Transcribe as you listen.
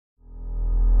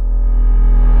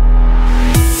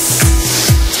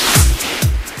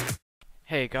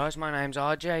Hey guys, my name's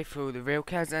RJ for the Real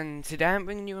Kaz, and today I'm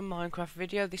bringing you a Minecraft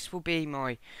video. This will be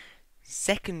my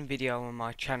second video on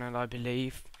my channel, I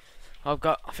believe. I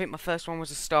think my first one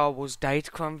was a Star Wars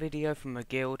Datacron video from a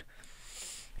guild.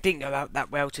 Didn't go out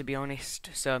that well, to be honest,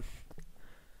 so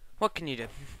what can you do?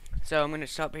 So I'm going to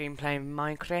start playing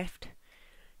Minecraft.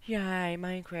 Yay,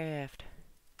 Minecraft.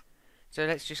 So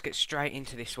let's just get straight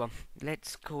into this one.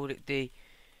 Let's call it the...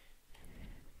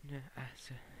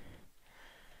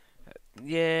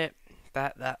 Yeah,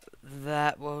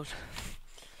 that was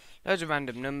loads of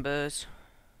random numbers.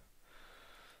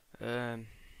 Done.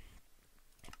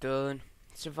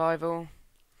 Survival.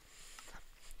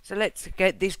 So let's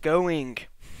get this going.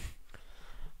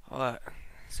 Alright.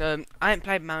 So I haven't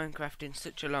played Minecraft in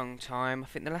such a long time. I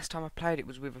think the last time I played it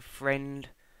was with a friend,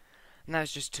 and that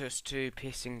was just us two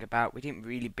pissing about. We didn't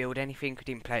really build anything. We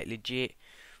didn't play it legit.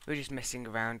 We were just messing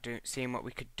around, seeing what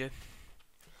we could do.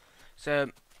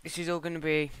 So this is all going to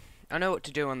be... I know what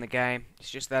to do on the game.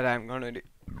 It's just that I'm going to do...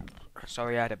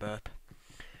 Sorry, I had a burp.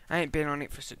 I ain't been on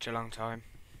it for such a long time.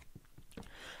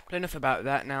 But enough about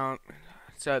that now.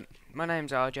 So, my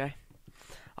name's RJ.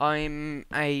 I'm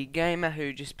a gamer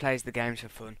who just plays the games for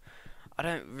fun. I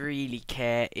don't really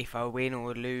care if I win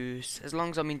or lose. As long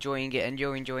as I'm enjoying it and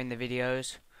you're enjoying the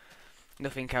videos,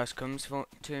 nothing else comes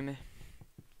to me.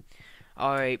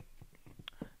 I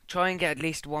try and get at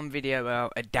least one video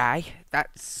out a day.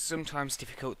 That's sometimes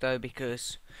difficult though,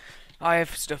 because I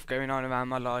have stuff going on around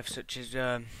my life, such as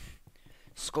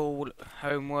school,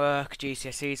 homework,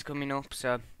 GCSEs coming up,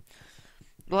 so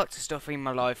lots of stuff in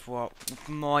my life what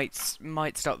might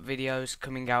stop videos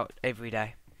coming out every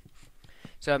day.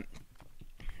 So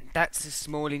that's a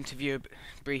small interview,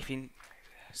 briefing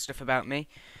stuff about me.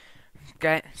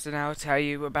 Okay, so now I'll tell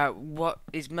you about what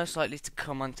is most likely to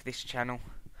come onto this channel.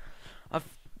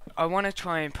 I want to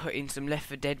try and put in some Left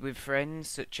 4 Dead with friends,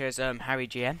 such as Harry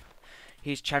GM.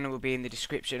 His channel will be in the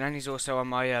description, and he's also on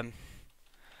my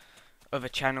other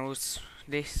channels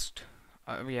list.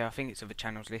 Yeah, I think it's other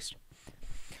channels list.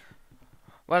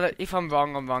 Well, if I'm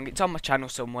wrong, I'm wrong. It's on my channel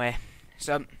somewhere.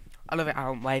 So I love it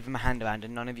how I'm waving my hand around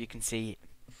and none of you can see it.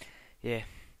 Yeah,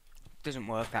 doesn't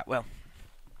work that well.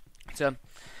 So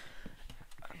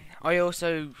I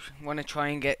also want to try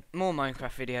and get more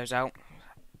Minecraft videos out,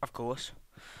 of course,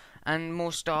 and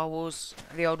more Star Wars,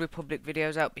 the Old Republic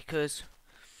videos out, because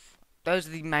those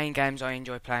are the main games I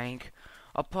enjoy playing.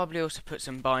 I'll probably also put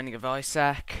some Binding of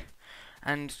Isaac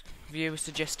and viewer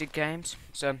suggested games.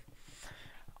 So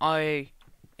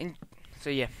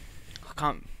yeah,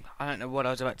 I don't know what I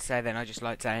was about to say then. I just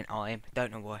like saying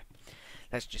don't know why.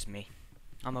 That's just me.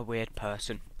 I'm a weird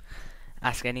person.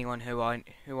 Ask anyone who I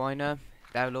know,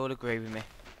 they'll all agree with me.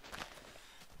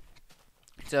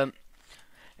 So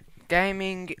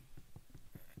gaming,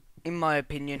 in my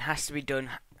opinion, has to be done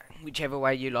whichever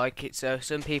way you like it. So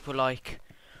some people like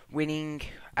winning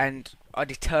and are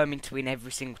determined to win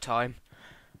every single time.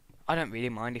 I don't really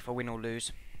mind if I win or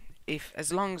lose.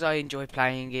 As long as I enjoy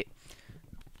playing it,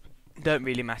 don't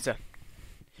really matter.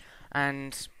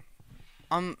 And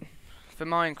for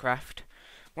Minecraft,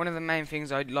 one of the main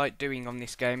things I like doing on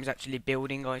this game is actually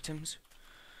building items.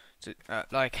 So,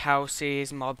 like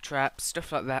houses, mob traps,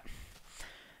 stuff like that.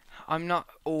 I'm not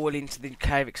all into the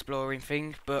cave exploring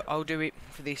thing, but I'll do it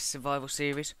for this survival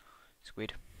series.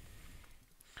 Squid.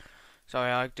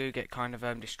 Sorry, I do get kind of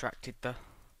distracted though.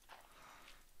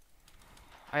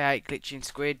 I hate glitching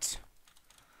squids.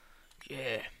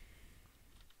 Yeah.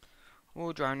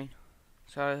 All drowning.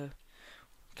 So,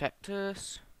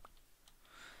 cactus.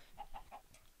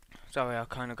 Sorry, I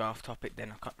kind of got off topic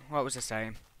then. What was I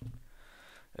saying?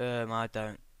 I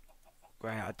don't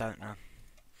know.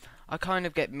 I kind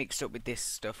of get mixed up with this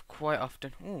stuff quite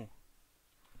often. Ooh.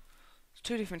 There's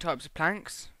two different types of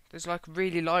planks. There's like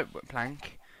really light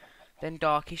plank, then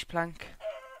darkish plank.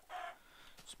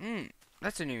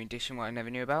 That's a new addition what I never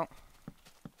knew about.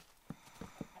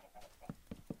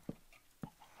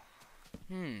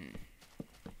 I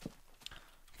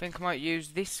think I might use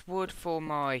this wood for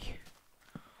my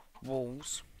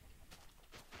walls.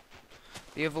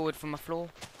 The other wood for my floor.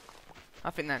 I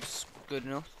think that's good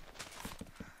enough.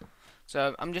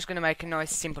 So I'm just going to make a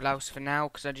nice simple house for now,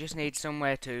 because I just need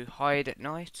somewhere to hide at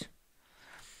night.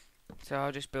 So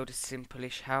I'll just build a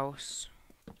simple-ish house.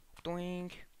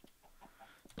 Doing.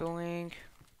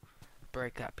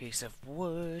 Break that piece of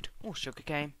wood. Oh,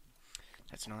 sugarcane.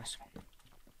 That's nice.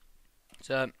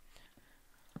 So,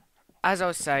 as I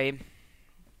was saying,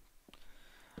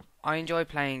 I enjoy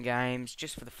playing games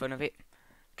just for the fun of it.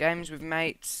 Games with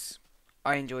mates,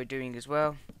 I enjoy doing as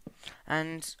well.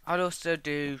 And I'd also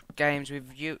do games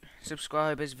with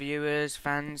subscribers, viewers,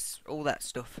 fans, all that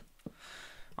stuff.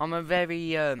 I'm a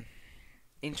very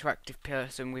interactive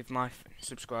person with my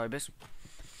subscribers,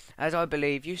 as I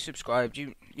believe you subscribed,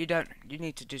 you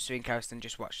need to do something else than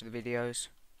just watch the videos.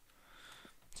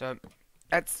 So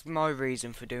that's my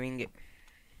reason for doing it,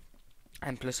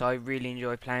 and plus I really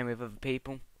enjoy playing with other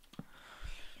people.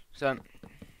 So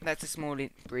that's a small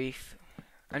brief,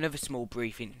 another small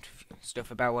briefing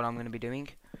stuff about what I'm going to be doing.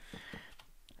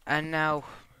 And now,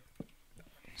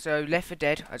 so Left 4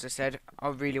 Dead, as I said, I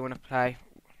really want to play,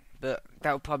 but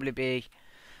that'll probably be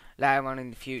later on in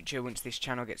the future once this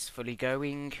channel gets fully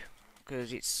going,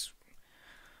 because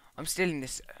I'm still in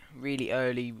this really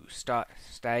early start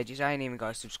stages. I ain't even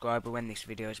got a subscriber when this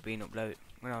video is being uploaded,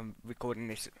 when I'm recording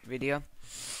this video.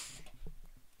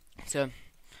 So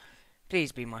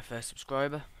please be my first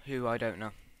subscriber, who I don't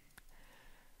know.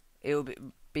 It'll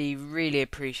be really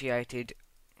appreciated,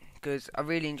 because I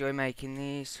really enjoy making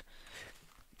these.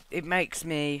 It makes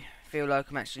me feel like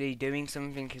I'm actually doing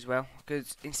something as well,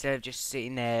 because instead of just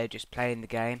sitting there just playing the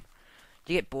game,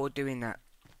 you get bored doing that.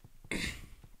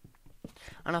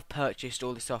 And I've purchased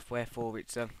all the software for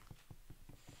it, so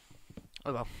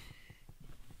oh well.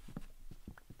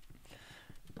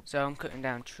 So I'm cutting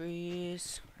down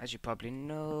trees, as you probably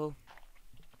know.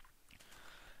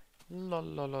 La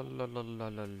la la la la la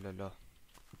la la la.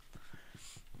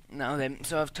 Now then,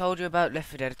 so I've told you about Left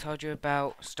 4 Dead, I told you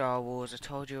about Star Wars, I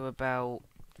told you about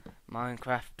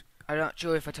Minecraft. I'm not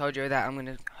sure if I told you that I'm going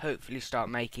to hopefully start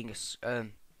making a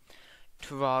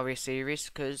Terraria series,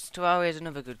 because Terraria is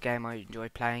another good game I enjoy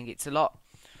playing. There's a lot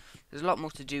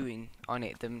more to do on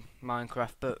it than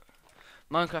Minecraft, but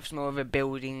Minecraft's more of a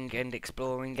building and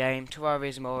exploring game. Terraria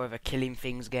is more of a killing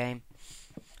things game.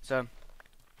 So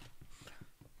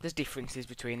there's differences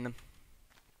between them,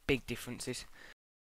 big differences.